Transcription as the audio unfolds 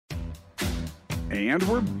And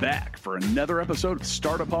we're back for another episode of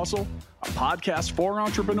Startup Hustle, a podcast for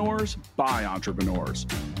entrepreneurs by entrepreneurs.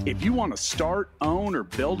 If you want to start, own, or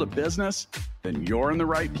build a business, then you're in the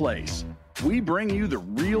right place. We bring you the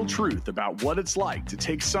real truth about what it's like to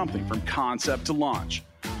take something from concept to launch.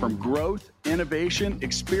 From growth, innovation,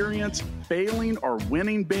 experience, failing, or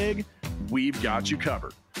winning big, we've got you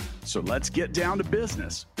covered. So let's get down to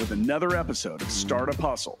business with another episode of Startup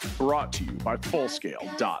Hustle, brought to you by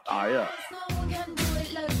Fullscale.io.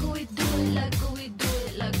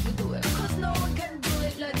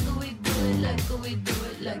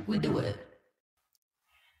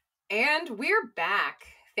 And we're back.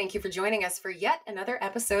 Thank you for joining us for yet another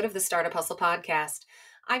episode of the Startup Hustle podcast.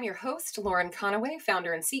 I'm your host, Lauren Conaway,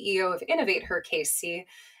 founder and CEO of Innovate Her KC.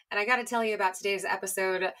 And I got to tell you about today's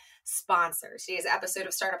episode sponsor. Today's episode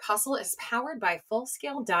of Startup Hustle is powered by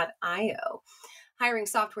Fullscale.io. Hiring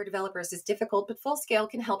software developers is difficult, but Fullscale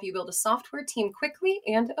can help you build a software team quickly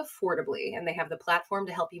and affordably. And they have the platform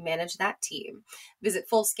to help you manage that team. Visit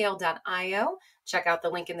Fullscale.io. Check out the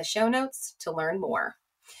link in the show notes to learn more.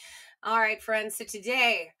 All right, friends. So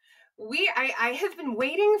today, I have been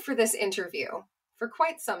waiting for this interview for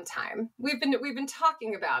quite some time. We've been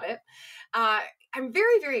talking about it. I'm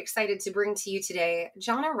very, very excited to bring to you today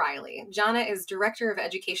Jonna Riley. Jonna is Director of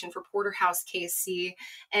Education for Porterhouse KC,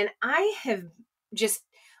 and I have just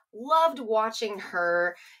loved watching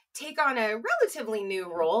her take on a relatively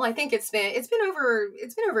new role. I think it's been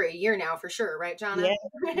over a year now for sure, right, Jonna?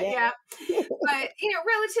 Yeah. But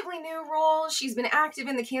relatively new role. She's been active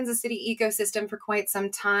in the Kansas City ecosystem for quite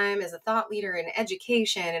some time as a thought leader in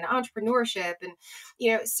education and entrepreneurship, and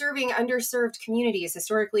serving underserved communities,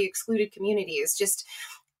 historically excluded communities. Just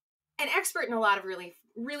an expert in a lot of really,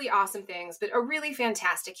 really awesome things, but a really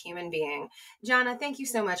fantastic human being. Jonna, thank you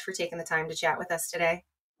so much for taking the time to chat with us today.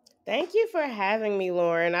 Thank you for having me,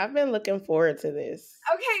 Lauren. I've been looking forward to this.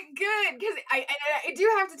 Okay, good. Because I do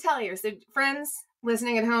have to tell you, so friends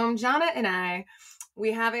listening at home, Jonna and I,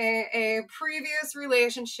 we have a previous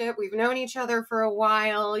relationship. We've known each other for a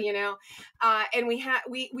while, and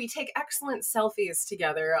we take excellent selfies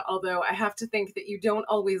together. Although I have to think that you don't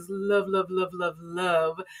always love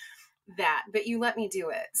that, but you let me do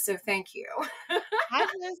it. So thank you.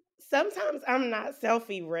 Sometimes I'm not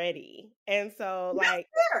selfie ready. And so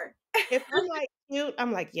if I'm like cute,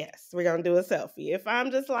 I'm like, yes, we're going to do a selfie. If I'm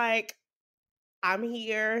just like, I'm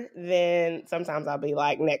here, then sometimes I'll be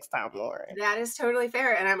like, next time, Lauren. That is totally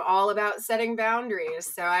fair. And I'm all about setting boundaries.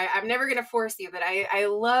 So I'm never going to force you, but I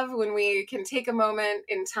love when we can take a moment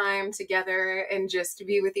in time together and just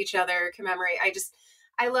be with each other, commemorate.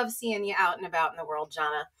 I love seeing you out and about in the world,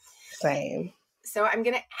 Jonna. Same. So I'm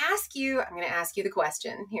going to ask you the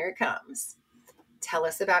question. Here it comes. Tell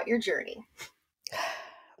us about your journey.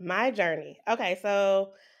 My journey. Okay.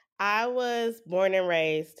 So I was born and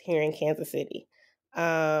raised here in Kansas City.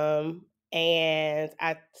 And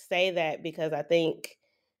I say that because I think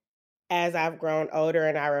as I've grown older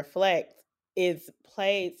and I reflect, it's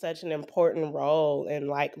played such an important role in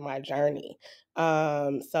my journey.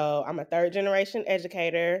 So I'm a third generation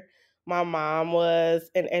educator. My mom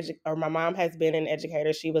my mom has been an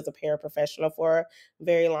educator. She was a paraprofessional for a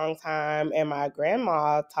very long time, and my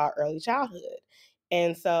grandma taught early childhood.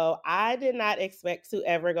 And so I did not expect to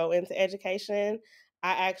ever go into education.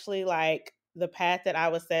 I actually the path that I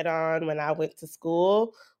was set on when I went to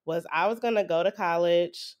school was I was going to go to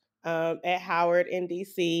college at Howard in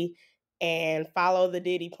DC and follow the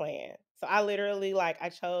Diddy plan. So I literally I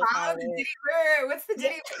chose Howard. What's the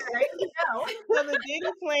Diddy plan? So the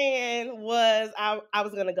Diddy plan was I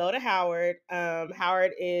was going to go to Howard.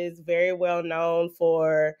 Howard is very well known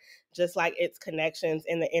for just its connections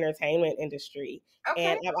in the entertainment industry. Okay.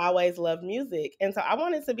 And I've always loved music. And so I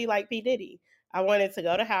wanted to be like P. Diddy. I wanted to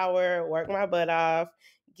go to Howard, work my butt off,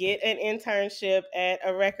 get an internship at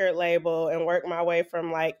a record label, and work my way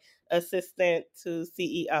from assistant to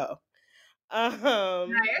CEO. Nice.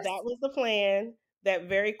 That was the plan. That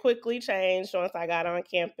very quickly changed once I got on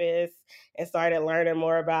campus and started learning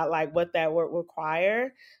more about what that would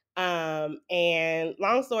require. And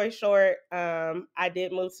long story short, I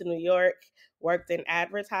did move to New York, worked in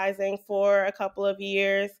advertising for a couple of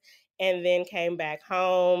years, and then came back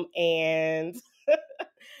home, and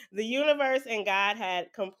the universe and God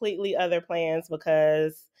had completely other plans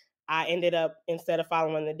because I ended up, instead of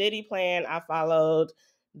following the Diddy plan, I followed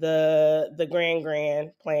the grand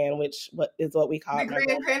plan, which is what we call the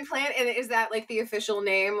grand plan. And is that the official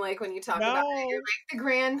name? When you talk about it, you're the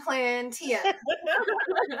grand plan, Tia.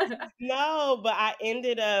 No, but I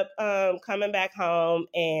ended up coming back home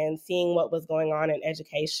and seeing what was going on in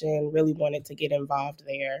education, really wanted to get involved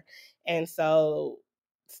there. And so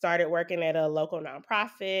started working at a local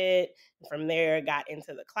nonprofit. From there, got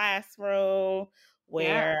into the classroom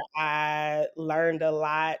Yeah. where I learned a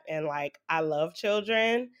lot. And like, I love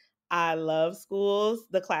children. I love schools.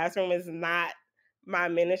 The classroom is not my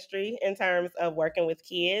ministry in terms of working with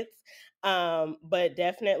kids, but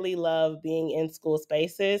definitely love being in school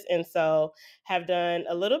spaces. And so have done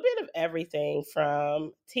a little bit of everything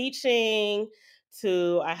from teaching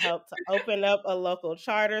to I helped to open up a local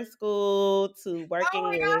charter school to Oh working my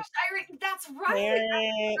with gosh, that's right. I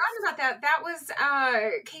parents. forgot about that. That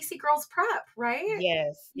was Casey Girls Prep, right?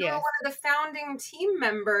 Yes, You were yes. one of the founding team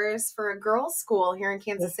members for a girls' school here in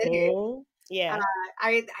Kansas City. Uh, Yeah.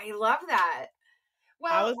 I love that.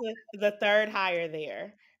 I Well, was the third hire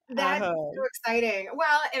there. that is Uh-huh. so exciting.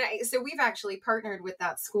 Well, so we've actually partnered with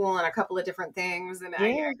that school on a couple of different things, and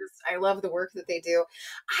Yeah. I love the work that they do.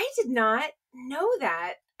 I did not know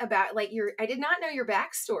that about like I did not know your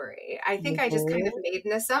backstory. I think I just kind of Mhm. made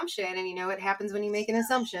an assumption, and you know what happens when you make an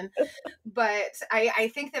assumption. But I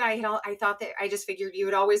think that I thought that I just figured you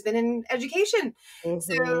had always been in education. So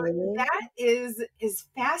Mhm. that is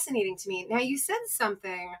fascinating to me. Now you said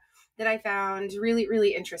something that I found really,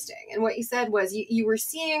 really interesting. And what you said was you were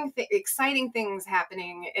seeing exciting things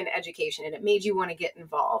happening in education and it made you want to get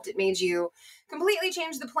involved. It made you completely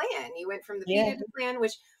change the plan. You went from the P Yeah. Diddy plan,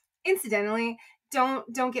 which incidentally,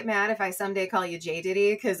 don't get mad if I someday call you J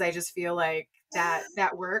Diddy, because I just feel like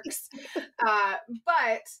that works.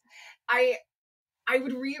 But I I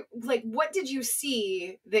would like, what did you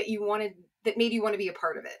see that that made you want to be a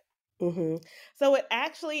part of it? So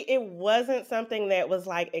it wasn't something that was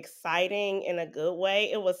like exciting in a good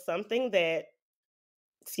way. It was something that,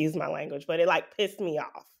 excuse my language, but it like pissed me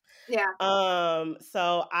off. Yeah.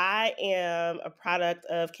 So I am a product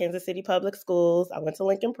of Kansas City Public Schools. I went to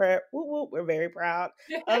Lincoln Prep. Woo woo, we're very proud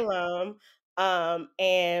alum.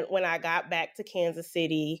 And when I got back to Kansas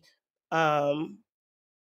City, um,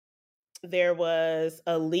 there was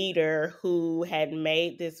a leader who had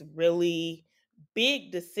made this really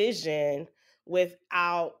big decision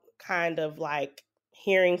without kind of like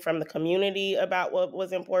hearing from the community about what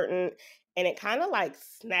was important. And it kind of like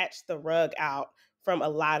snatched the rug out from a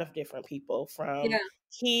lot of different people, from Yeah.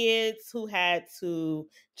 kids who had to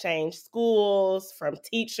change schools, from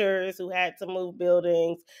teachers who had to move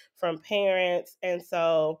buildings, from parents. And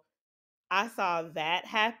so I saw that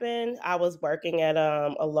happen. I was working at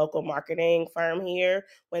a local marketing firm here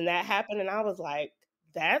when that happened, and I was like,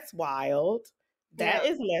 "That's wild. Yeah. That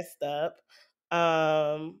is messed up."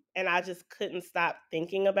 And I just couldn't stop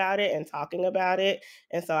thinking about it and talking about it,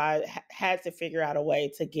 and so I had to figure out a way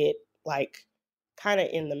to get like kind of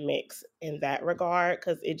in the mix in that regard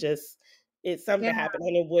because it's something Yeah. happened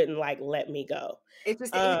and it wouldn't like let me go. So it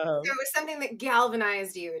was something that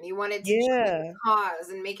galvanized you and you wanted to join the Yeah, cause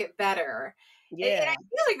and make it better. And I yeah.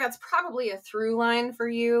 feel like that's probably a through line for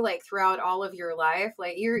you, like throughout all of your life.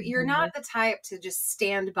 Like you're not Mhm. the type to just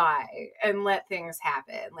stand by and let things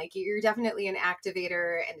happen. Like you're definitely an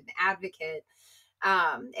activator and an advocate.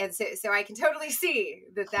 And so I can totally see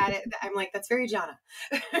I'm like, that's very Jana.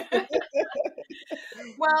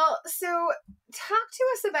 Well, so talk to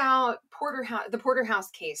us about the Porterhouse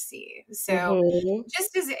KC. So, Mhm.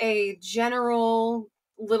 just as a general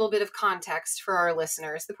little bit of context for our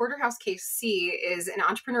listeners, the Porterhouse KC is an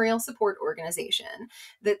entrepreneurial support organization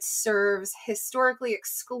that serves historically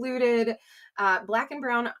excluded Black and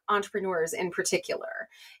Brown entrepreneurs in particular,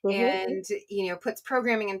 Mhm. and puts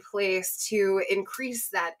programming in place to increase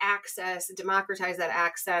that access, democratize that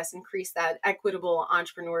access, increase that equitable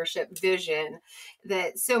entrepreneurship vision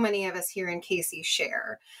that so many of us here in KC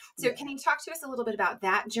share. So Yeah. can you talk to us a little bit about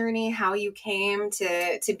that journey, how you came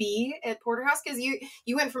to be at Porterhouse? Because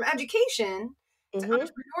you went from education to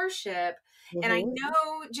Mhm. entrepreneurship. And I Mhm.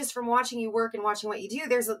 know just from watching you work and watching what you do,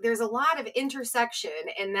 there's a lot of intersection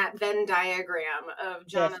in that Venn diagram of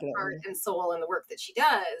Jana's heart Definitely. and soul and the work that she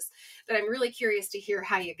does. But I'm really curious to hear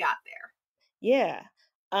how you got there. Yeah.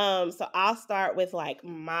 So I'll start with like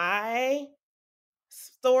my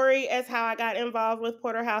story as how I got involved with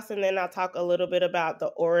Porterhouse, and then I'll talk a little bit about the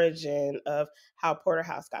origin of how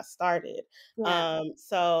Porterhouse got started. Yeah.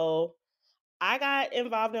 So I got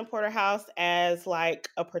involved in Porterhouse as like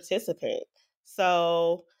a participant.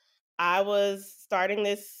 So I was starting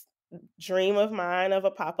this dream of mine of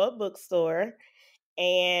a pop-up bookstore,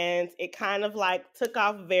 and it kind of like took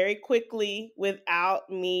off very quickly without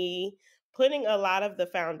me putting a lot of the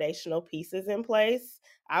foundational pieces in place.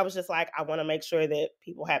 I was just like, I want to make sure that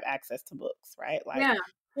people have access to books, right? Like Yeah.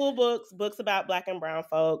 school books, books about Black and Brown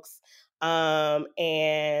folks.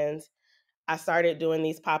 And I started doing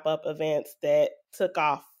these pop-up events that took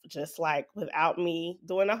off just like without me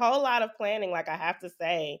doing a whole lot of planning. Like I have to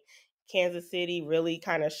say, Kansas City really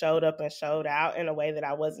kind of showed up and showed out in a way that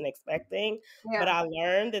I wasn't expecting. But Yeah. I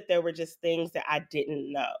learned that there were just things that I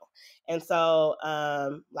didn't know. And so,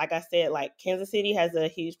 like I said, like Kansas City has a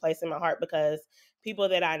huge place in my heart because people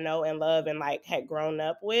that I know and love and like had grown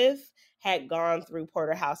up with had gone through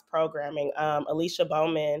Porterhouse programming. Alicia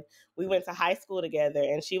Bowman, we went to high school together,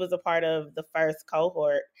 and she was a part of the first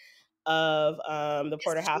cohort of the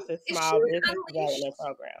Porterhouse's Is she small business development Unleashed?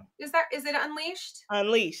 program. Is it Unleashed?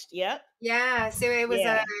 Unleashed, yep. Yeah, so it was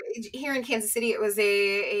Yeah, here in Kansas City. It was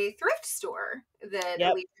a thrift store that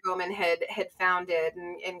yep. Alicia Bowman had founded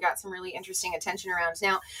and got some really interesting attention around.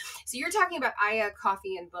 Now, so you're talking about Aya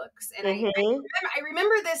Coffee and Books, and Mm-hmm. I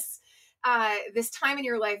remember this this time in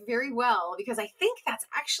your life very well because I think that's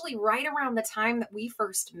actually right around the time that we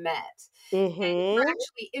first met. And you were Mm-hmm.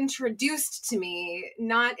 actually introduced to me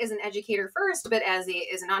not as an educator first, but as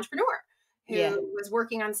an entrepreneur Yeah. who was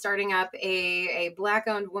working on starting up a Black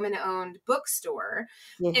owned, woman owned bookstore.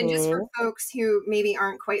 And just for Mm-hmm. folks who maybe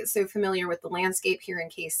aren't quite so familiar with the landscape here in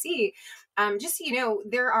KC, just so you know,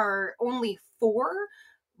 there are only 4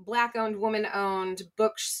 Black owned, woman owned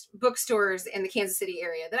bookstores in the Kansas City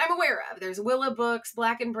area that I'm aware of. There's Willa Books,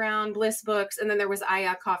 Black and Brown, Bliss Books, and then there was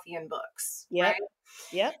Aya Coffee and Books, Yep. right?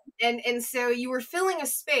 Yep. And so you were filling a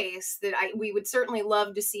space that we would certainly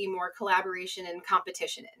love to see more collaboration and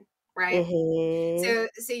competition in, right? Mm-hmm.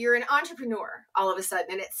 So you're an entrepreneur all of a sudden,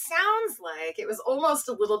 and it sounds like it was almost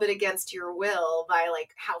a little bit against your will by like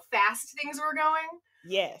how fast things were going.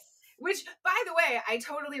 Yes. Which, by the way, I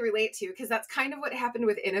totally relate to because that's kind of what happened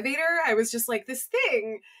with Innovator. I was just like, this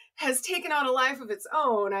thing has taken on a life of its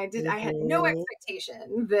own. I had no Mm-hmm.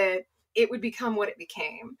 expectation that it would become what it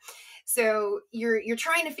became. So you're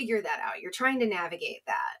trying to figure that out. You're trying to navigate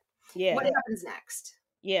that. What Yeah. happens next?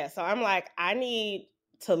 Yeah. So I'm like, I need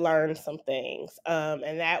to learn some things.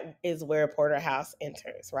 And that is where Porterhouse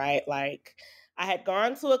enters, right? Like I had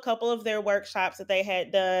gone to a couple of their workshops that they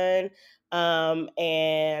had done.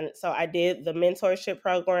 And so I did the mentorship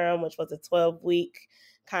program, which was a 12-week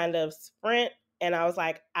kind of sprint. And I was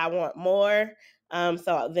like, I want more.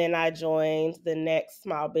 So then I joined the next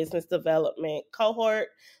small business development cohort,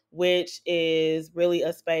 which is really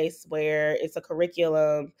a space where it's a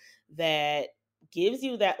curriculum that gives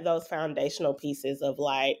you those foundational pieces of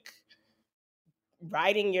like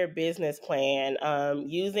writing your business plan,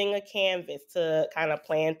 using a canvas to kind of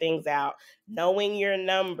plan things out, knowing your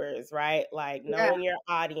numbers, right? Like Yeah, knowing your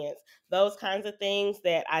audience, those kinds of things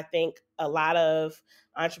that I think a lot of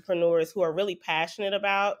entrepreneurs who are really passionate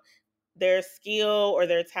about their skill or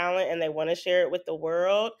their talent and they want to share it with the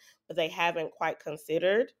world, but they haven't quite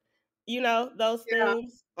considered, those yeah,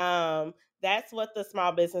 things. That's what the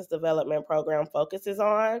small business development program focuses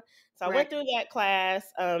on. So I right. went through that class.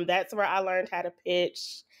 That's where I learned how to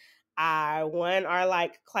pitch. I won our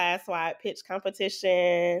like class-wide pitch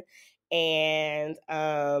competition, and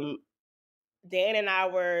Dan and I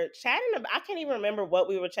were chatting about, I can't even remember what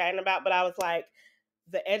we were chatting about, but I was like,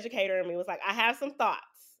 the educator in me was like, I have some thoughts,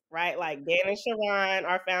 right? Like Dan and Sharon,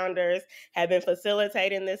 our founders, have been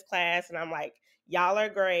facilitating this class. And I'm like, y'all are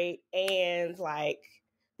great. And like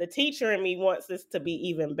the teacher in me wants this to be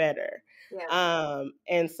even better. Yeah.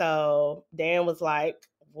 And so Dan was like,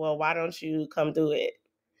 well, why don't you come do it?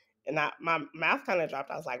 And my mouth kind of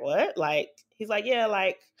dropped. I was like, what? Like, he's like, yeah,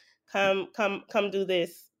 like come do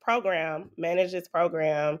this program, manage this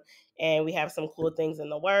program. And we have some cool things in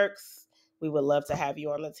the works. We would love to have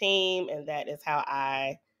you on the team. And that is how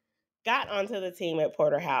I got onto the team at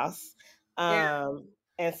Porterhouse. Yeah.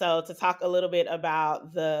 And so to talk a little bit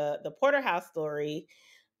about the Porterhouse story,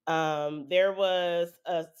 there was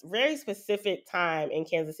a very specific time in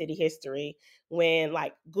Kansas City history when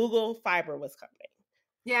like Google Fiber was coming.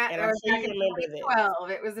 Yeah, And that I'm was sure back you in remember this.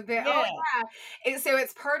 2012. It was a bit, Yeah. So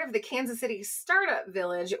it's part of the Kansas City Startup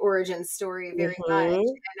Village origin story very much. Mm-hmm.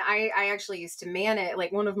 And I actually used to manage,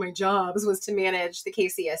 like one of my jobs was to manage the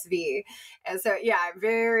KCSV. And so, yeah, I'm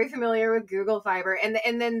very familiar with Google Fiber. And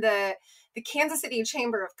then the Kansas City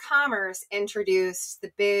Chamber of Commerce introduced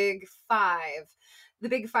the big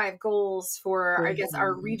 5 goals for, I guess,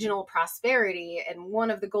 our Mm-hmm. regional prosperity. And one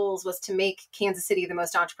of the goals was to make Kansas City the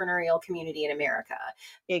most entrepreneurial community in America.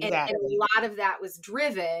 And Exactly. a lot of that was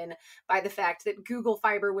driven by the fact that Google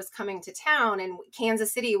Fiber was coming to town, and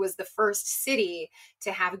Kansas City was the first city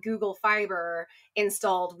to have Google Fiber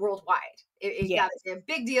installed worldwide. It Yes. got a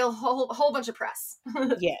big deal, whole bunch of press.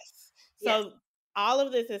 Yes. Yes. So all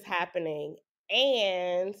of this is happening,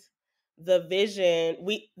 and the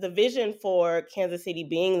vision for Kansas City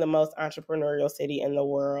being the most entrepreneurial city in the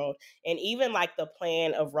world, and even like the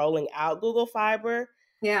plan of rolling out Google Fiber,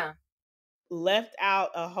 Yeah. left out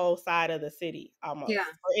a whole side of the city almost. Yeah.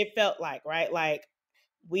 Or it felt like, right? Like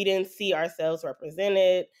we didn't see ourselves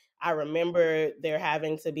represented. I remember there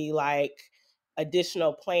having to be like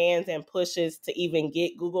additional plans and pushes to even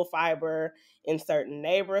get Google Fiber in certain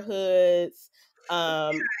neighborhoods.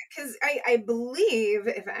 Because I believe,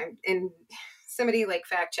 if I'm, and somebody like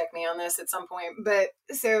fact check me on this at some point, but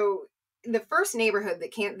so the first neighborhood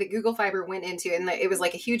that Google Fiber went into, and it was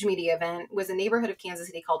like a huge media event, was a neighborhood of Kansas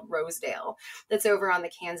City called Rosedale, that's over on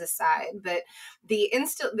the Kansas side. But the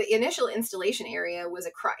initial installation area was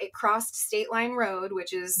it crossed State Line Road,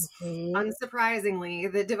 which is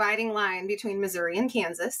unsurprisingly the dividing line between Missouri and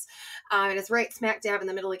Kansas, and it's right smack dab in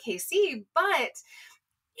the middle of KC, but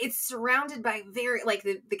it's surrounded by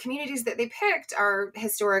the communities that they picked are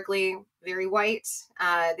historically very white.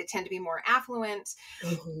 They tend to be more affluent.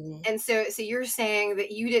 And so you're saying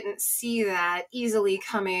that you didn't see that easily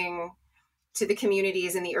coming to the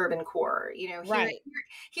communities in the urban core. You know,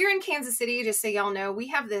 here in Kansas City, just so y'all know, we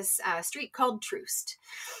have this street called Troost.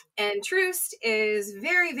 And Troost is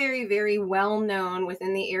very, very, very well known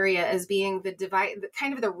within the area as being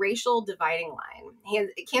kind of the racial dividing line.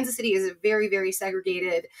 Kansas City is a very, very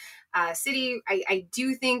segregated city. I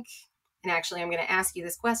do think, and actually I'm going to ask you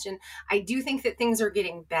this question, I do think that things are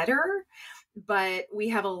getting better, but we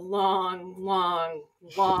have a long, long,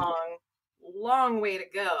 long way to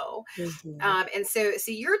go. And so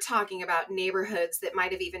you're talking about neighborhoods that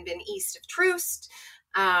might have even been east of Troost,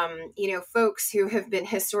 folks who have been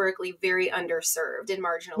historically very underserved and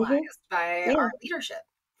marginalized by our leadership,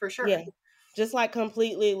 for sure. Yeah, just like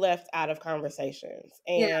completely left out of conversations.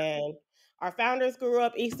 And our founders grew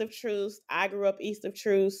up east of Troost. I grew up east of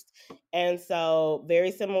Troost. And so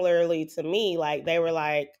very similarly to me, like they were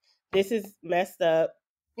like, this is messed up.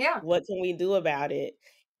 Yeah. What can we do about it?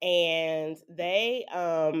 And they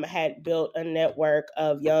had built a network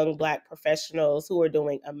of young Black professionals who were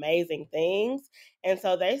doing amazing things. And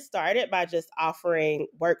so they started by just offering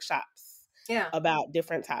workshops about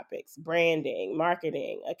different topics, branding,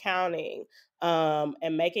 marketing, accounting,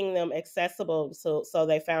 and making them accessible. So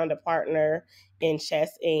they found a partner in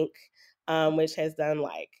Chess Inc., which has done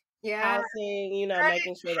like housing,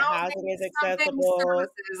 making sure that housing is accessible.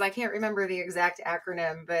 Services. I can't remember the exact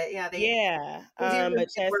acronym, but but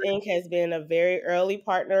Chess Inc. has been a very early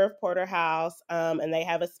partner of Porterhouse, and they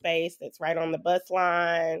have a space that's right on the bus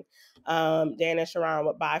line. Dan and Sharon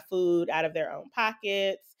would buy food out of their own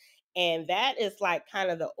pockets. And that is like kind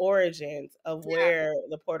of the origins of where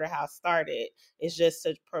the Porterhouse started, is just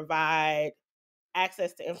to provide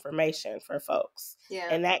access to information for folks.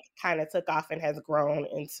 And that kind of took off and has grown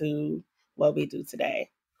into what we do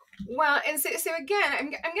today. Well, and so again, I'm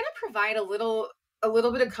going to provide a little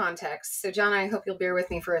bit of context. So John, I hope you'll bear with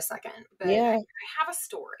me for a second, but I have a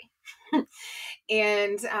story.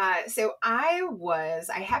 And so I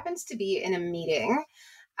happened to be in a meeting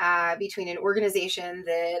between an organization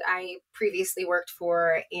that I previously worked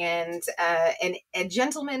for and a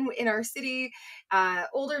gentleman in our city,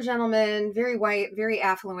 older gentleman, very white, very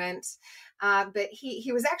affluent, but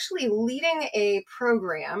he was actually leading a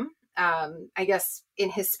program, I guess in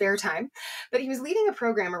his spare time, but he was leading a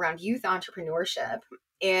program around youth entrepreneurship.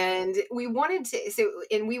 And we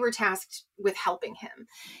were tasked with helping him.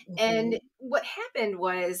 And what happened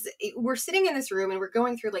was we're sitting in this room and we're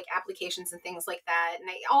going through like applications and things like that. And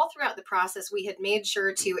all throughout the process, we had made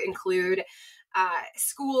sure to include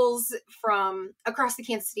schools from across the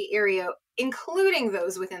Kansas City area, including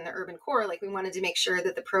those within the urban core. Like we wanted to make sure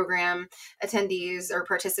that the program attendees or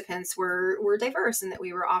participants were diverse and that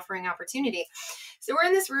we were offering opportunity. So we're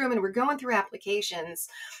in this room and we're going through applications.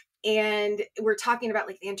 And we're talking about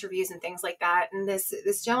like the interviews and things like that. And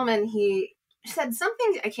this gentleman, he said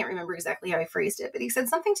something, I can't remember exactly how I phrased it, but he said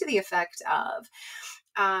something to the effect of,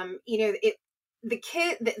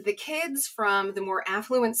 the kids from the more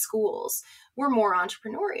affluent schools were more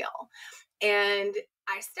entrepreneurial. And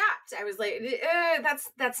I stopped. I was like,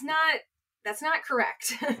 that's not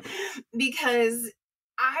correct. Because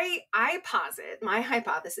I posit, my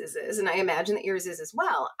hypothesis is, and I imagine that yours is as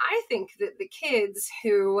well, I think that the kids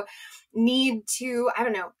who need to,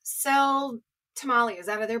 sell tamales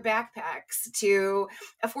out of their backpacks to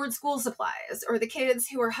afford school supplies, or the kids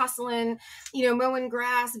who are hustling, mowing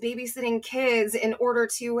grass, babysitting kids in order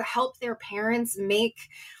to help their parents make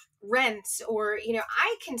rent, or,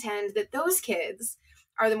 I contend that those kids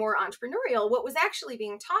are the more entrepreneurial. What was actually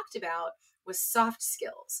being talked about was soft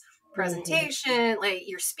skills. Presentation, like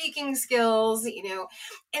your speaking skills,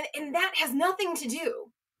 and that has nothing to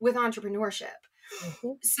do with entrepreneurship.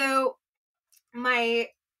 So I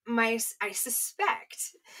suspect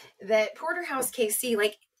that Porterhouse KC,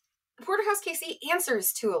 like Porterhouse KC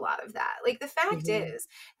answers to a lot of that. Like, the fact Mm-hmm. is,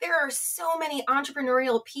 there are so many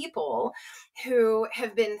entrepreneurial people who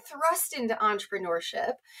have been thrust into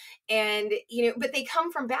entrepreneurship, and, but they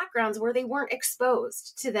come from backgrounds where they weren't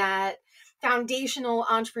exposed to that foundational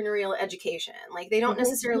entrepreneurial education. Like, they don't Mm-hmm.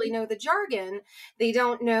 necessarily know the jargon. They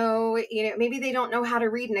don't know, maybe they don't know how to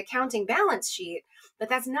read an accounting balance sheet, but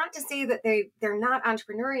that's not to say that they're not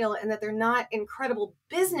entrepreneurial and that they're not incredible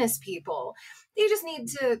business people. They just need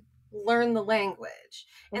to learn the language.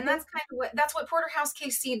 And Mm-hmm. that's what Porterhouse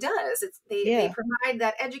KC does. They Yeah. provide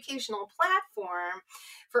that educational platform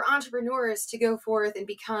for entrepreneurs to go forth and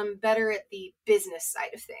become better at the business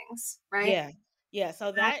side of things, right? Yeah. Yeah.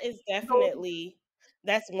 So That's that is gold. definitely,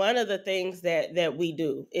 that's one of the things that we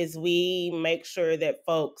do, is we make sure that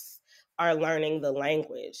folks are learning the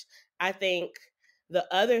language. I think the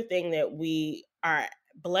other thing that we are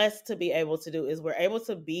blessed to be able to do is we're able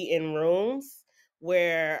to be in rooms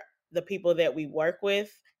where the people that we work with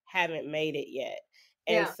haven't made it yet.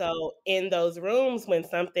 And Yeah. so in those rooms, when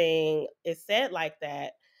something is said like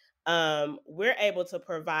that, we're able to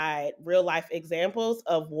provide real life examples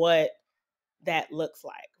of what that looks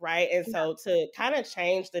like, right? And Yeah. so to kind of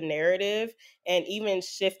change the narrative and even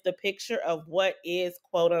shift the picture of what is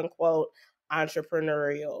quote unquote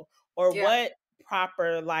entrepreneurial, or Yeah. what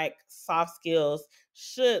proper like soft skills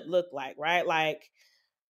should look like, right? Like,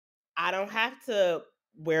 I don't have to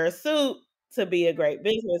wear a suit to be a great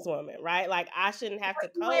businesswoman, right? Like, I shouldn't have to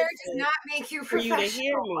What you code wear does switch not make you for you to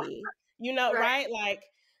hear professional. me, Right. right? Like,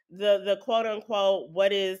 the quote unquote,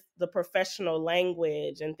 what is the professional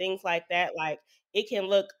language and things like that, like, it can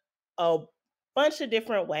look a bunch of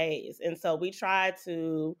different ways. And so we try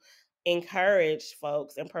to encourage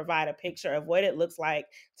folks and provide a picture of what it looks like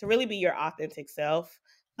to really be your authentic self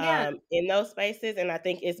Yeah. in those spaces. And I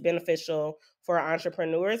think it's beneficial for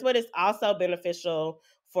entrepreneurs, but it's also beneficial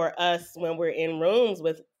for us when we're in rooms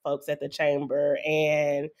with folks at the chamber.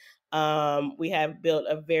 And we have built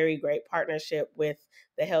a very great partnership with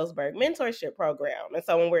the Hellsberg Mentorship Program. And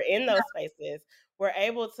so when we're in those spaces, we're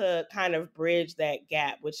able to kind of bridge that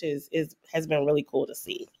gap, which is has been really cool to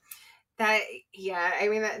see. That, yeah, I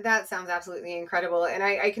mean, that sounds absolutely incredible. And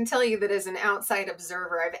I can tell you that as an outside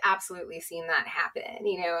observer, I've absolutely seen that happen.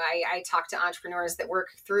 I talk to entrepreneurs that work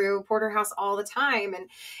through Porterhouse all the time, and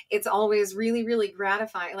it's always really, really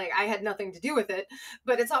gratifying. Like, I had nothing to do with it,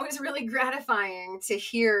 but it's always really gratifying to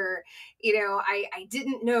hear, I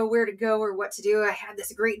didn't know where to go or what to do. I had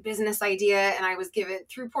this great business idea, and I was given,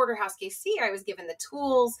 through Porterhouse KC, I was given the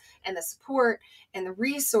tools and the support and the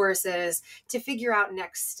resources to figure out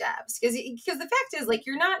next steps. Because the fact is, like,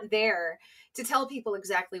 you're not there to tell people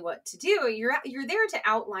exactly what to do. You're there to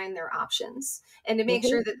outline their options and to make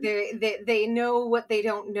sure that they know what they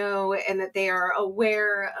don't know, and that they are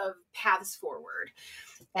aware of paths forward.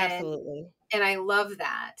 Absolutely. And I love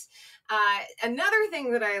that. Another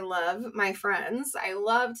thing that I love, my friends, I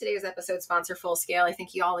love today's episode sponsor, Full Scale. I think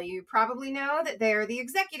all of you probably know that they're the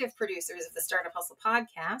executive producers of the Startup Hustle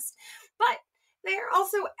podcast, but they are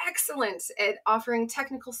also excellent at offering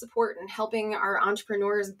technical support and helping our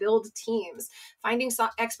entrepreneurs build teams. Finding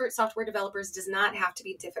expert software developers does not have to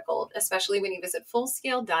be difficult, especially when you visit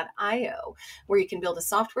fullscale.io, where you can build a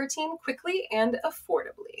software team quickly and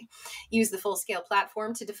affordably. Use the Fullscale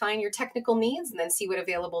platform to define your technical needs and then see what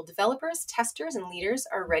available developers, testers, and leaders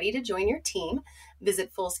are ready to join your team.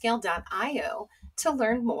 Visit fullscale.io to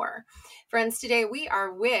learn more. Friends, today we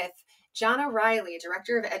are with Jonna Riley,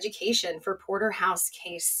 Director of Education for Porterhouse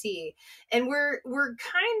KC, and we're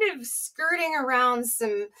kind of skirting around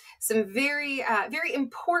some very very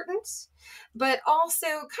important, but also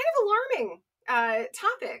kind of alarming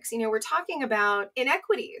topics. We're talking about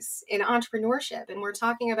inequities in entrepreneurship, and we're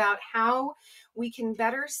talking about how we can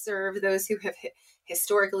better serve those who have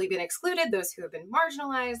historically been excluded, those who have been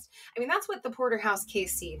marginalized. I mean, that's what the Porterhouse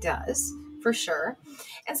KC does, for sure.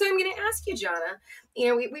 And so I'm going to ask you, Jonna,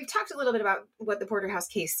 we've talked a little bit about what the Porterhouse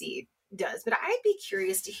KC does, but I'd be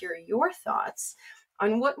curious to hear your thoughts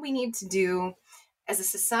on what we need to do as a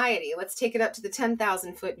society. Let's take it up to the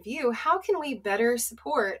 10,000 foot view. How can we better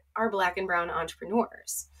support our Black and Brown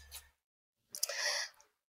entrepreneurs?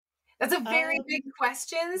 That's a very big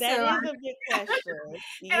question. That is a big question.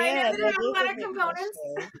 And I know Yeah, that it that has a is lot a of big components.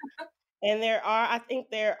 question. And I think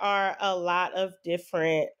there are a lot of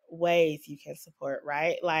different ways you can support,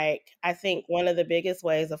 right? Like, I think one of the biggest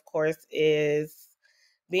ways, of course, is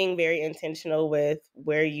being very intentional with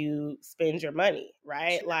where you spend your money,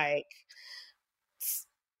 right? Sure. Like,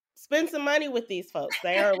 spend some money with these folks.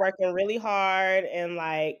 They are working really hard, and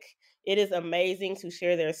like, it is amazing to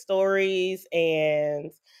share their stories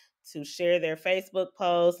and to share their Facebook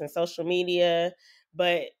posts and social media.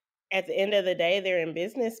 But at the end of the day, they're in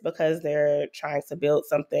business because they're trying to build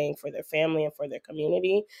something for their family and for their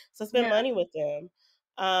community. So spend money with them.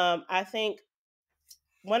 I think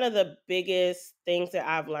one of the biggest things that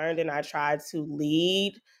I've learned and I try to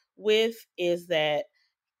lead with is that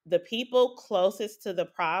the people closest to the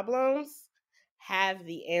problems have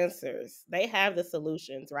the answers. They have the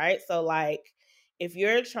solutions, right? So like if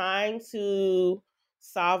you're trying to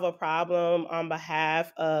solve a problem on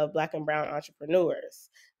behalf of Black and brown entrepreneurs,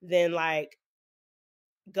 then like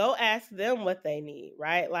go ask them what they need,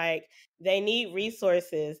 right? Like they need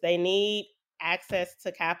resources, they need access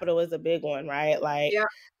to capital is a big one, right? Like Yeah.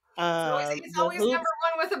 It's the always number hoops.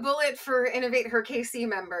 one with a bullet for Innovate Her KC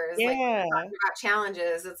members. Like Yeah. talking about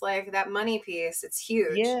challenges, it's like that money piece. It's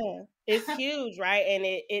huge. Yeah, it's huge, right? And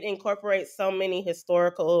it incorporates so many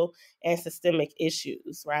historical and systemic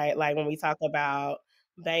issues, right? Like when we talk about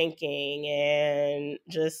banking and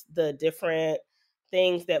just the different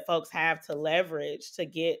things that folks have to leverage to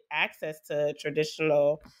get access to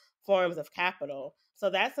traditional forms of capital. So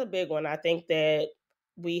that's a big one. I think that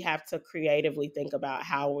we have to creatively think about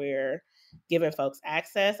how we're giving folks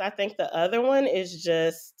access. I think the other one is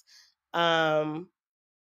just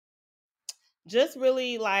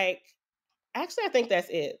really like, actually I think that's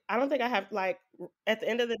it. I don't think I have like, at the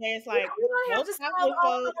end of the day it's like We don't go have to talk solve with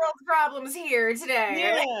all the folks. world's problems here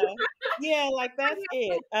today. Yeah, like that's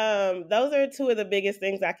it. Those are two of the biggest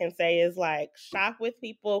things I can say is like shop with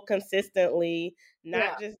people consistently, Yeah.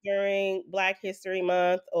 not just during Black History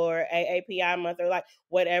Month or AAPI month or like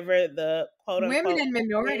whatever the quote Women unquote and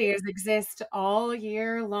minorities exist all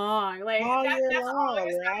year long. Like all year that's long,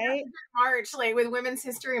 always right? March, like with Women's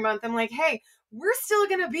History Month. I'm like, hey, we're still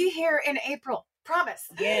gonna be here in April. Promise.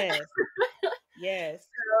 Yes. Yes.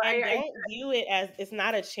 So And don't view it as it's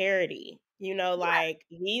not a charity. You know, like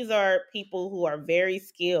these are people who are very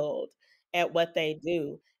skilled at what they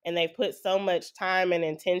do. And they put so much time and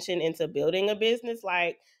intention into building a business.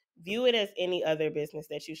 Like, view it as any other business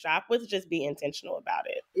that you shop with. Just be intentional about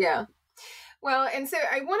it. yeah. Well, and so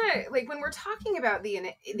I want to like when we're talking about the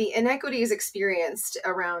inequities experienced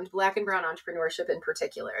around Black and brown entrepreneurship in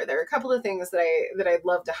particular, there are a couple of things that I'd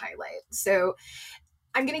love to highlight. So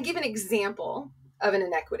I'm going to give an example of an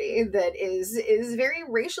inequity that is very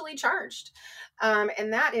racially charged,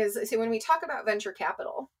 and that is so when we talk about venture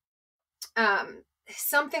capital,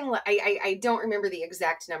 something like I don't remember the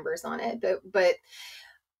exact numbers on it, but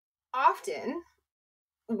often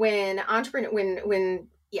when entrepreneurs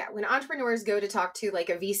go to talk to like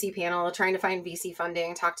a VC panel trying to find VC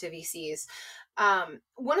funding, talk to VCs,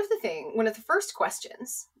 one of the first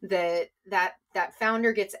questions that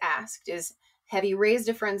founder gets asked is, have you raised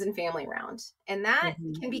a friends and family round? And that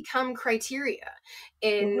can become criteria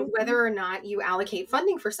in whether or not you allocate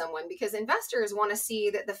funding for someone, because investors want to see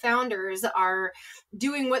that the founders are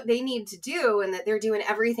doing what they need to do and that they're doing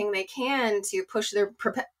everything they can to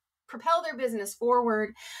propel their business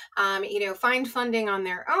forward, find funding on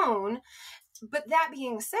their own. But that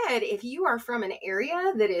being said, if you are from an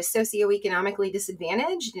area that is socioeconomically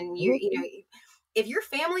disadvantaged and if your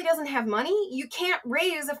family doesn't have money, you can't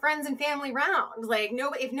raise a friends and family round. Like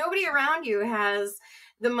if nobody around you has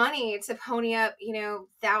the money to pony up,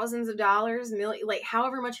 thousands of dollars, like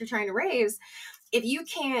however much you're trying to raise, if you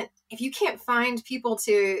can't find people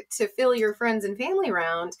to fill your friends and family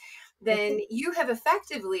round, then you have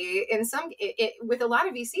effectively with a lot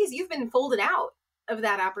of VCs, you've been folded out of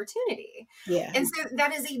that opportunity. Yeah. And so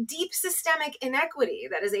that is a deep systemic inequity.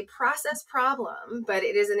 That is a process problem, but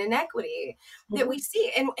it is an inequity that we see.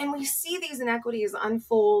 And we see these inequities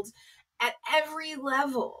unfold at every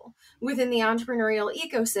level within the entrepreneurial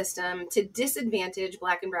ecosystem to disadvantage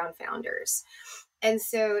Black and brown founders. And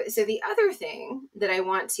so the other thing that I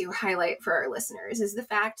want to highlight for our listeners is the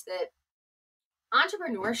fact that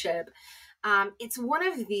entrepreneurship, it's one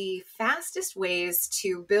of the fastest ways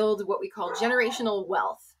to build what we call generational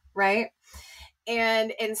wealth, right?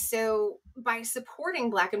 And so by supporting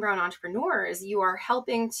Black and brown entrepreneurs, you are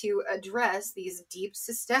helping to address these deep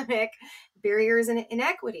systemic barriers and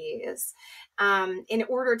inequities in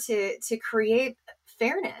order to create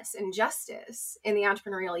fairness and justice in the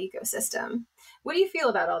entrepreneurial ecosystem. What do you feel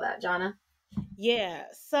about all that, Jonna? Yeah.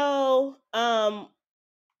 So,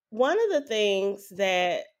 one of the things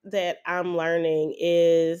that I'm learning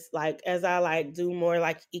is like as I like do more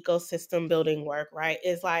like ecosystem building work, right?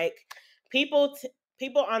 Is like people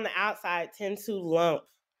on the outside tend to lump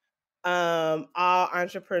all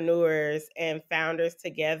entrepreneurs and founders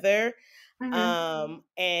together. But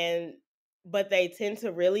they tend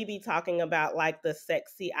to really be talking about like the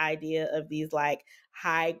sexy idea of these like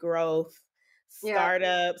high growth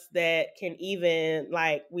startups that can even,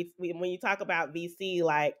 like, we when you talk about VC,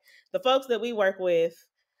 like the folks that we work with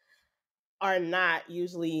are not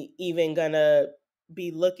usually even gonna be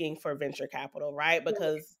looking for venture capital, right?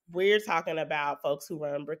 Because we're talking about folks who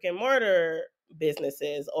run brick and mortar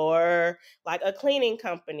businesses, or like a cleaning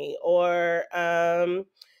company, or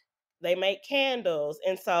they make candles.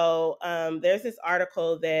 And so there's this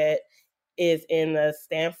article that is in the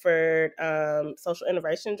Stanford Social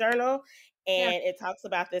Innovation Journal, and it talks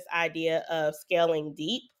about this idea of scaling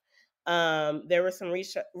deep. There were some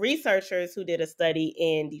researchers who did a study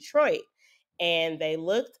in Detroit, and they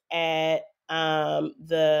looked at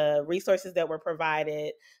the resources that were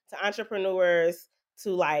provided to entrepreneurs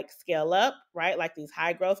to like scale up, right? Like these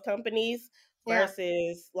high growth companies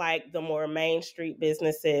versus like the more Main Street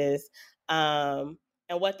businesses. And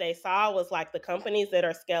what they saw was like the companies that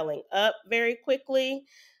are scaling up very quickly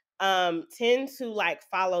tend to like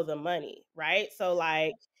follow the money, right? So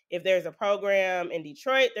like if there's a program in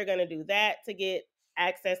Detroit, they're going to do that to get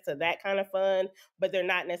access to that kind of fund, but they're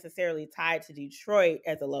not necessarily tied to Detroit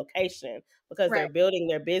as a location because they're building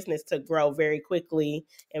their business to grow very quickly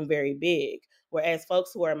and very big. Whereas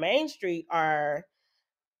folks who are Main Street are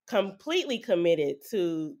completely committed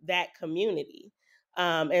to that community.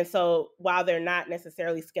 And so while they're not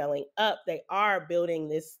necessarily scaling up, they are building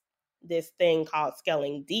this thing called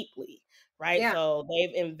scaling deeply, right? So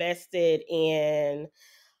they've invested in,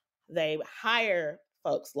 they hire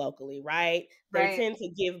folks locally, right? They tend to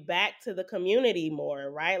give back to the community more,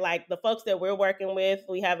 right? Like the folks that we're working with,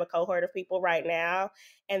 we have a cohort of people right now,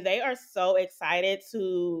 and they are so excited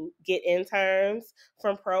to get interns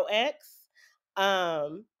from ProX.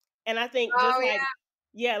 And I think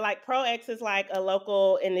just like ProX is like a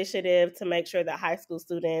local initiative to make sure that high school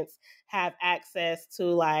students have access to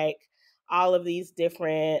like all of these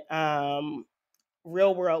different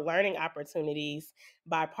real world learning opportunities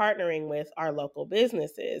by partnering with our local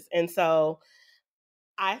businesses. And so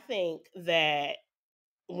I think that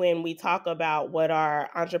when we talk about what our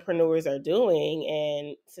entrepreneurs are doing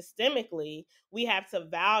and systemically, we have to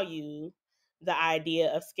value the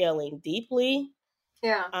idea of scaling deeply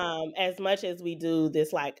as much as we do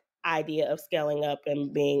this like idea of scaling up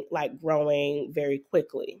and being like growing very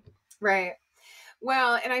quickly. Right.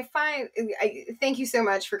 Well, and thank you so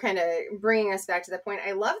much for kind of bringing us back to that point.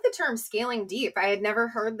 I love the term scaling deep. I had never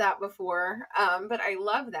heard that before, but I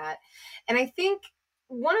love that. And I think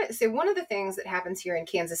one of the things that happens here in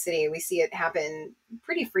Kansas City, we see it happen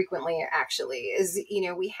pretty frequently actually, is,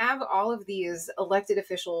 we have all of these elected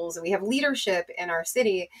officials and we have leadership in our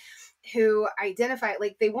city who identify,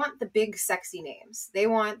 like, they want the big sexy names. They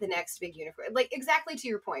want the next big unicorn. Like, exactly to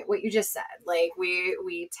your point, what you just said. Like,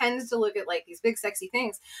 we tend to look at like these big sexy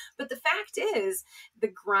things, but the fact is the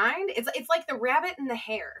grind, it's like the rabbit and the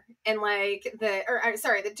hare, and like the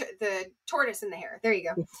tortoise and the hare. There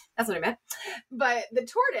you go. That's what I meant. But the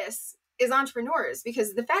tortoise is entrepreneurs,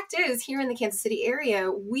 because the fact is here in the Kansas City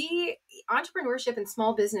area, entrepreneurship and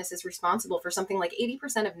small business is responsible for something like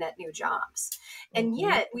 80% of net new jobs. And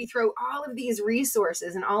yet we throw all of these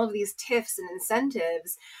resources and all of these TIFs and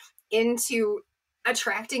incentives into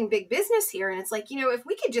attracting big business here. And it's like, if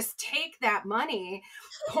we could just take that money,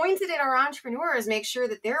 point it at our entrepreneurs, make sure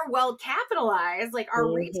that they're well capitalized, like our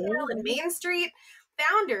retail and Main Street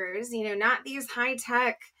founders, not these high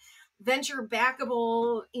tech venture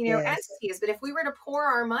backable, entities. But if we were to pour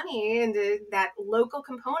our money into that local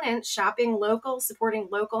component, shopping local, supporting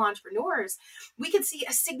local entrepreneurs, we could see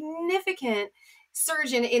a significant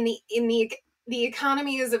surge in the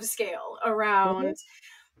economies of scale around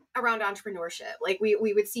entrepreneurship. Like we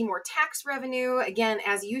would see more tax revenue. Again,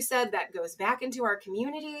 as you said, that goes back into our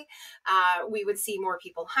community. We would see more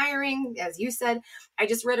people hiring, as you said. I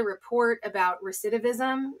just read a report about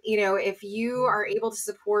recidivism. If you are able to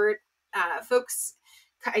support folks,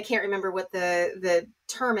 I can't remember what the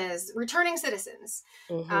term is, returning citizens,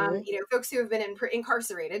 folks who have been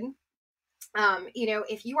incarcerated,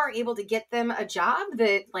 if you are able to get them a job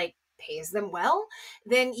that like pays them well,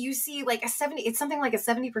 then you see like it's something like a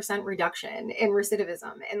 70% reduction in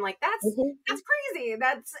recidivism. And like, that's crazy.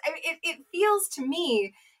 It feels to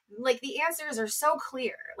me like the answers are so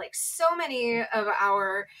clear. Like so many of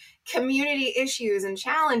our community issues and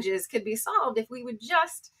challenges could be solved if we would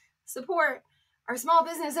just support our small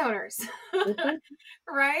business owners.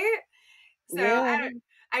 Right? So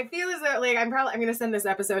I feel as though like I'm going to send this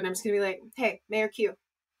episode and I'm just going to be like, hey, Mayor Q,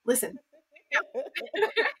 listen.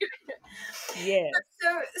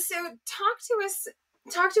 So talk to us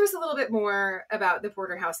a little bit more about the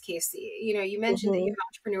Porterhouse KC. You mentioned that you have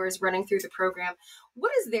entrepreneurs running through the program.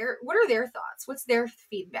 What are their thoughts? What's their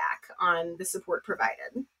feedback on the support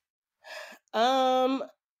provided?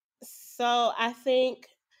 So I think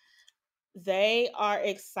they are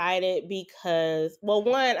excited because, well,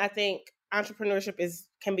 one, I think entrepreneurship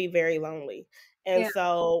can be very lonely. And Yeah.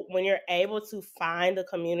 so when you're able to find a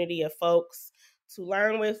community of folks to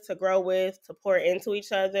learn with, to grow with, to pour into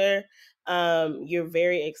each other, you're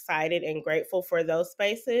very excited and grateful for those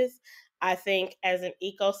spaces. I think as an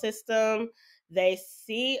ecosystem, they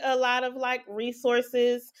see a lot of like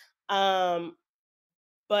resources,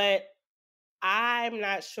 but I'm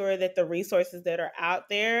not sure that the resources that are out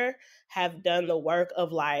there have done the work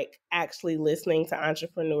of like actually listening to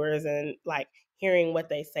entrepreneurs and like hearing what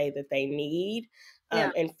they say that they need,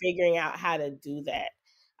 and figuring out how to do that.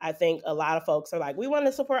 I think a lot of folks are like, we want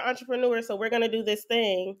to support entrepreneurs, so we're going to do this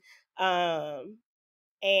thing.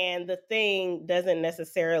 And the thing doesn't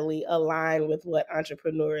necessarily align with what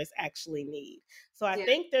entrepreneurs actually need. So I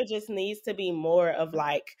think there just needs to be more of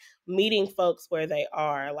like meeting folks where they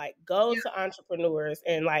are, like go to entrepreneurs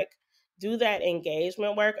and like do that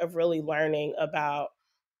engagement work of really learning about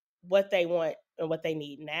what they want and what they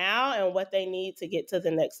need now and what they need to get to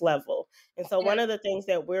the next level. And so one of the things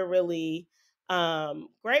that we're really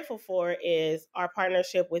grateful for is our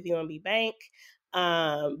partnership with UMB Bank,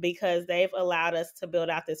 because they've allowed us to build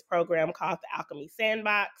out this program called the Alchemy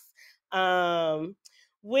Sandbox,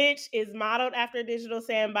 which is modeled after Digital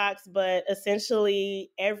Sandbox, but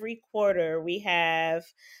essentially every quarter we have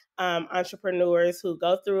entrepreneurs who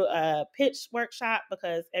go through a pitch workshop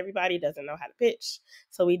because everybody doesn't know how to pitch.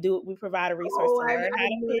 So we provide a resource to learn how to pitch.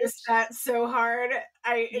 Noticed that so hard.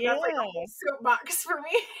 That's like a whole soapbox for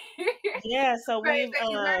me. Yeah, so we've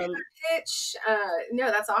you learn how to pitch.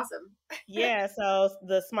 No, that's awesome. Yeah, so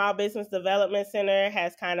the Small Business Development Center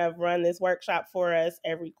has kind of run this workshop for us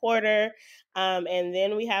every quarter. And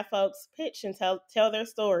then we have folks pitch and tell their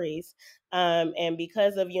stories. And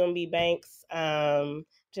because of UMB Bank's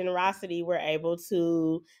generosity, we're able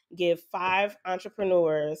to give 5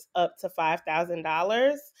 entrepreneurs up to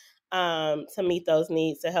 $5,000 to meet those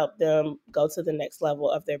needs to help them go to the next level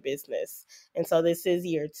of their business. And so this is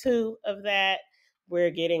year 2 of that. We're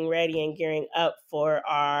getting ready and gearing up for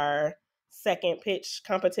our second pitch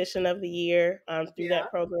competition of the year through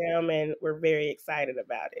that program, and we're very excited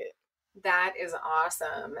about it. That is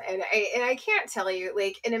awesome. And I can't tell you,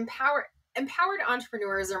 like, empowered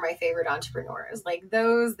entrepreneurs are my favorite entrepreneurs, like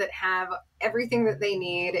those that have everything that they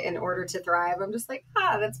need in order to thrive. I'm just like,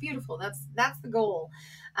 that's beautiful. That's the goal.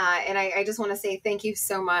 And I just want to say thank you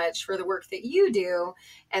so much for the work that you do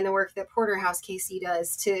and the work that Porterhouse KC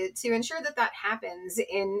does to ensure that happens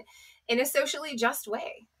in a socially just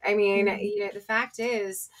way. I mean, the fact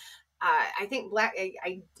is, I think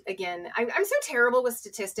I'm so terrible with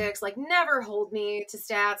statistics, like never hold me to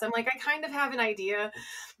stats. I'm like, I kind of have an idea,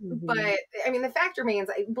 but I mean, the fact remains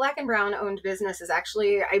Black and brown owned business is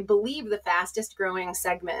actually, I believe, the fastest growing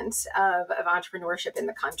segment of entrepreneurship in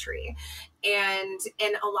the country. And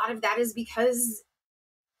a lot of that is because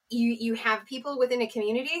you have people within a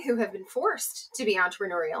community who have been forced to be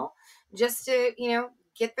entrepreneurial just to,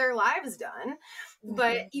 get their lives done.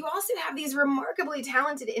 But you also have these remarkably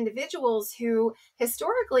talented individuals who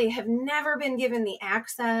historically have never been given the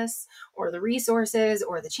access or the resources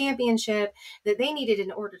or the championship that they needed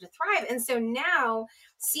in order to thrive. And so now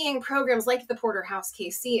seeing programs like the Porterhouse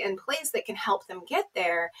KC in place that can help them get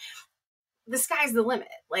there, the sky's the limit.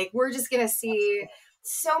 Like, we're just going to see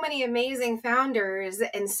so many amazing founders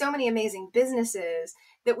and so many amazing businesses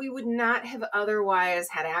that we would not have otherwise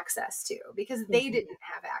had access to because they didn't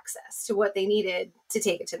have access to what they needed to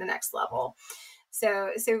take it to the next level.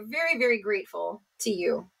 So very, very grateful to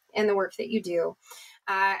you and the work that you do.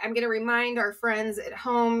 I'm going to remind our friends at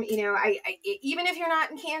home, I even if you're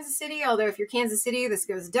not in Kansas City, although if you're Kansas City, this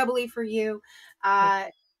goes doubly for you,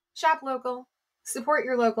 shop local. Support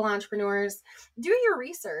your local entrepreneurs, do your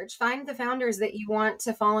research, find the founders that you want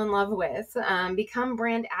to fall in love with, become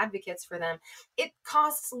brand advocates for them. It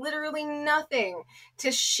costs literally nothing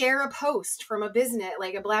to share a post from a business,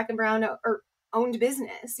 like a Black and brown or owned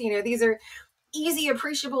business. These are easy,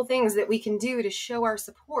 appreciable things that we can do to show our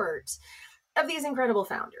support of these incredible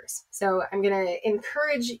founders. So I'm going to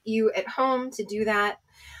encourage you at home to do that.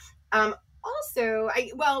 Also,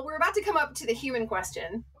 we're about to come up to the human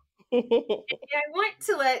question. And I want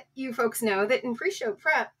to let you folks know that in pre-show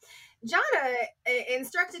prep, Jonna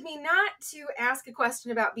instructed me not to ask a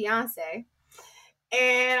question about Beyonce.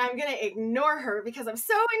 And I'm going to ignore her because I'm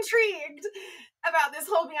so intrigued about this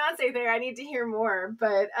whole Beyonce thing. I need to hear more.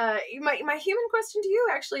 But my human question to you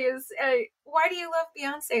actually is, why do you love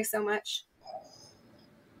Beyonce so much?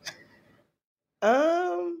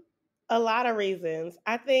 A lot of reasons.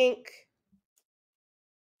 I think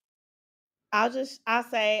I'll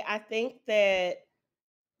say, I think that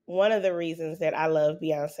one of the reasons that I love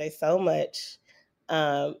Beyonce so much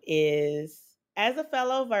is, as a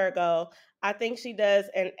fellow Virgo, I think she does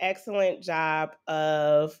an excellent job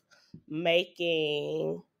of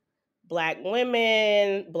making Black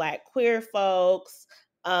women, Black queer folks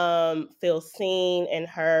feel seen and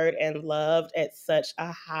heard and loved at such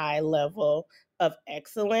a high level of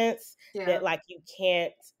excellence that, like, you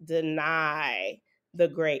can't deny the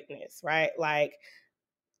greatness, right? Like,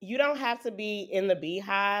 you don't have to be in the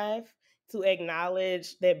beehive to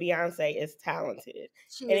acknowledge that Beyonce is talented.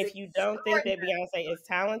 And if you don't think that Beyonce is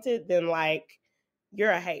talented, then, like,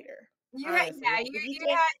 you're a hater. Honestly. If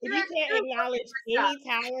you can't acknowledge any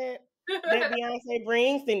talent that Beyonce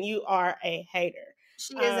brings, then you are a hater.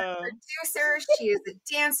 She is a producer. She is a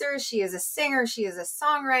dancer. She is a singer. She is a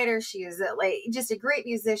songwriter. She is just a great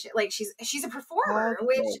musician. Like, she's a performer,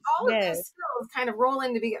 which all of those skills kind of roll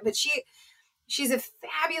into being. But she's a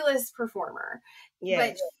fabulous performer.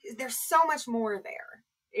 But there's so much more there.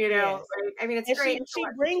 You know, like, I mean, it's great. She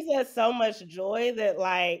brings us so much joy that,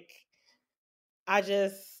 like, I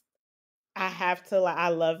have to, like, I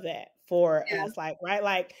love that for us, like, right?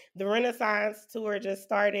 Like, the Renaissance tour just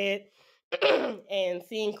started and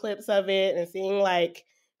seeing clips of it and seeing, like,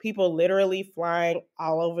 people literally flying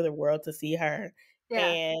all over the world to see her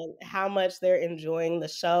and how much they're enjoying the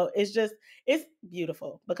show. It's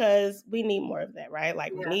beautiful because we need more of that, right?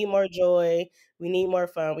 Like, we need more joy, we need more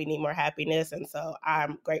fun, we need more happiness. And so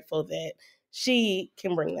I'm grateful that she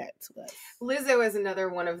can bring that to us. Lizzo is another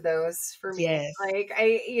one of those for me. Yes. Like,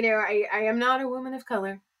 I am not a woman of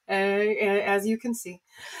color, as you can see,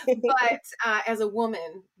 but as a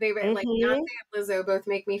woman, they like Beyonce and Lizzo both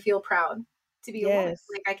make me feel proud to be a woman.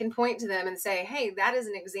 Like, I can point to them and say, hey, that is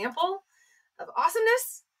an example of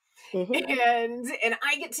awesomeness. And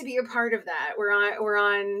I get to be a part of that. We're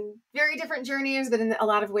on very different journeys, but in a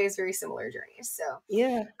lot of ways, very similar journeys. So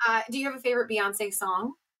do you have a favorite Beyonce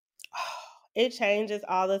song? It changes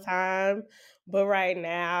all the time, but right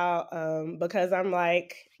now, because I'm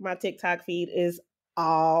like, my TikTok feed is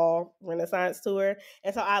all Renaissance tour,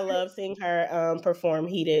 and so I love seeing her perform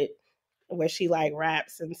Heated, where she, like,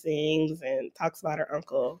 raps and sings and talks about her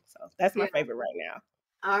uncle. So that's my favorite right now.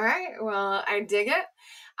 All right, well, I dig it.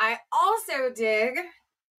 I also dig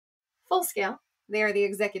Full Scale. They are the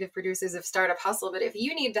executive producers of Startup Hustle, but if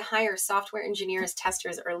you need to hire software engineers,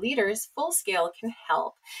 testers, or leaders, Full Scale can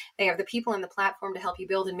help. They have the people and the platform to help you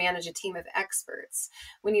build and manage a team of experts.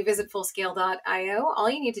 When you visit fullscale.io, all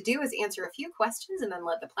you need to do is answer a few questions and then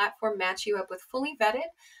let the platform match you up with fully vetted,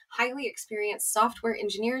 highly experienced software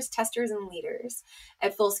engineers, testers, and leaders.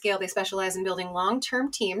 At Full Scale, they specialize in building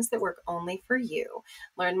long-term teams that work only for you.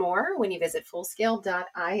 Learn more when you visit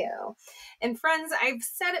fullscale.io. And friends, I've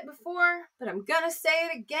said it before, but I'm going to say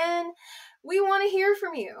it again. We want to hear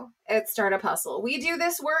from you at Startup Hustle. We do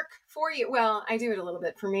this work for you. Well, I do it a little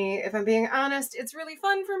bit for me. If I'm being honest, it's really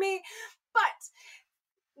fun for me, but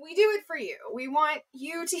we do it for you. We want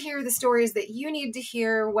you to hear the stories that you need to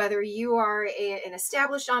hear, whether you are an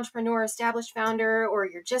established entrepreneur, established founder, or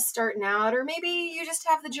you're just starting out, or maybe you just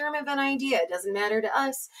have the germ of an idea. It doesn't matter to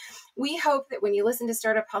us. We hope that when you listen to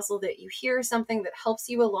Startup Hustle that you hear something that helps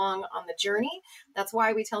you along on the journey. That's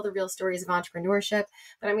why we tell the real stories of entrepreneurship.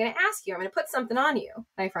 But I'm going to ask you, I'm going to put something on you,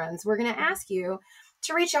 my friends. We're going to ask you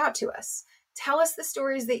to reach out to us. Tell us the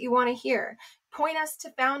stories that you want to hear. Point us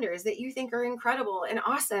to founders that you think are incredible and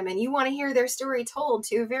awesome, and you want to hear their story told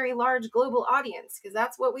to a very large global audience, because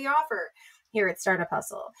that's what we offer here at Startup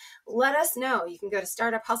Hustle. Let us know. You can go to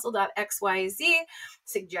startuphustle.xyz,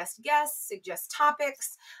 suggest guests, suggest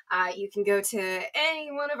topics. You can go to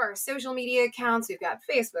any one of our social media accounts. We've got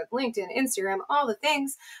Facebook, LinkedIn, Instagram, all the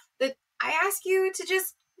things that I ask you to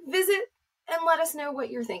just visit and let us know what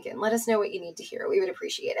you're thinking. Let us know what you need to hear. We would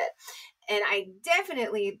appreciate it. And I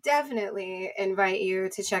definitely invite you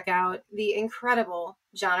to check out the incredible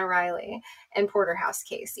Jonna Riley and Porterhouse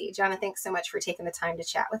Casey. Jonna, thanks so much for taking the time to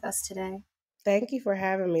chat with us today. Thank you for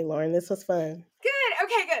having me, Lauren. This was fun. Good.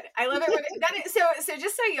 Okay, good. I love it. So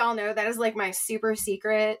just so y'all know, that is like my super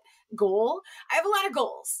secret goal. I have a lot of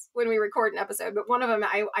goals when we record an episode, but one of them,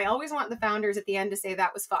 I always want the founders at the end to say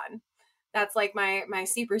that was fun. That's like my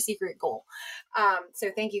super secret goal.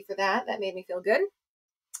 So thank you for that. That made me feel good.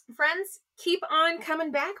 Friends, keep on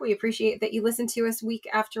coming back. We appreciate that you listen to us week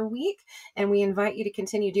after week, and we invite you to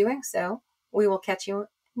continue doing so. We will catch you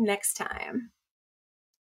next time.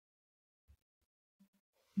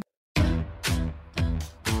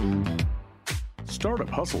 Startup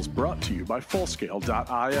Hustle's brought to you by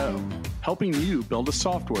Fullscale.io, helping you build a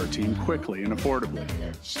software team quickly and affordably.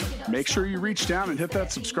 Make sure you reach down and hit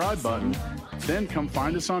that subscribe button, then come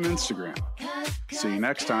find us on Instagram See you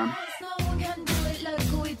next time.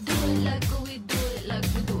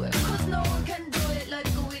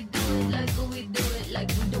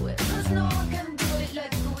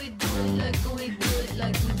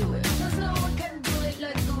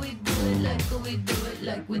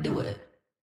 We do it.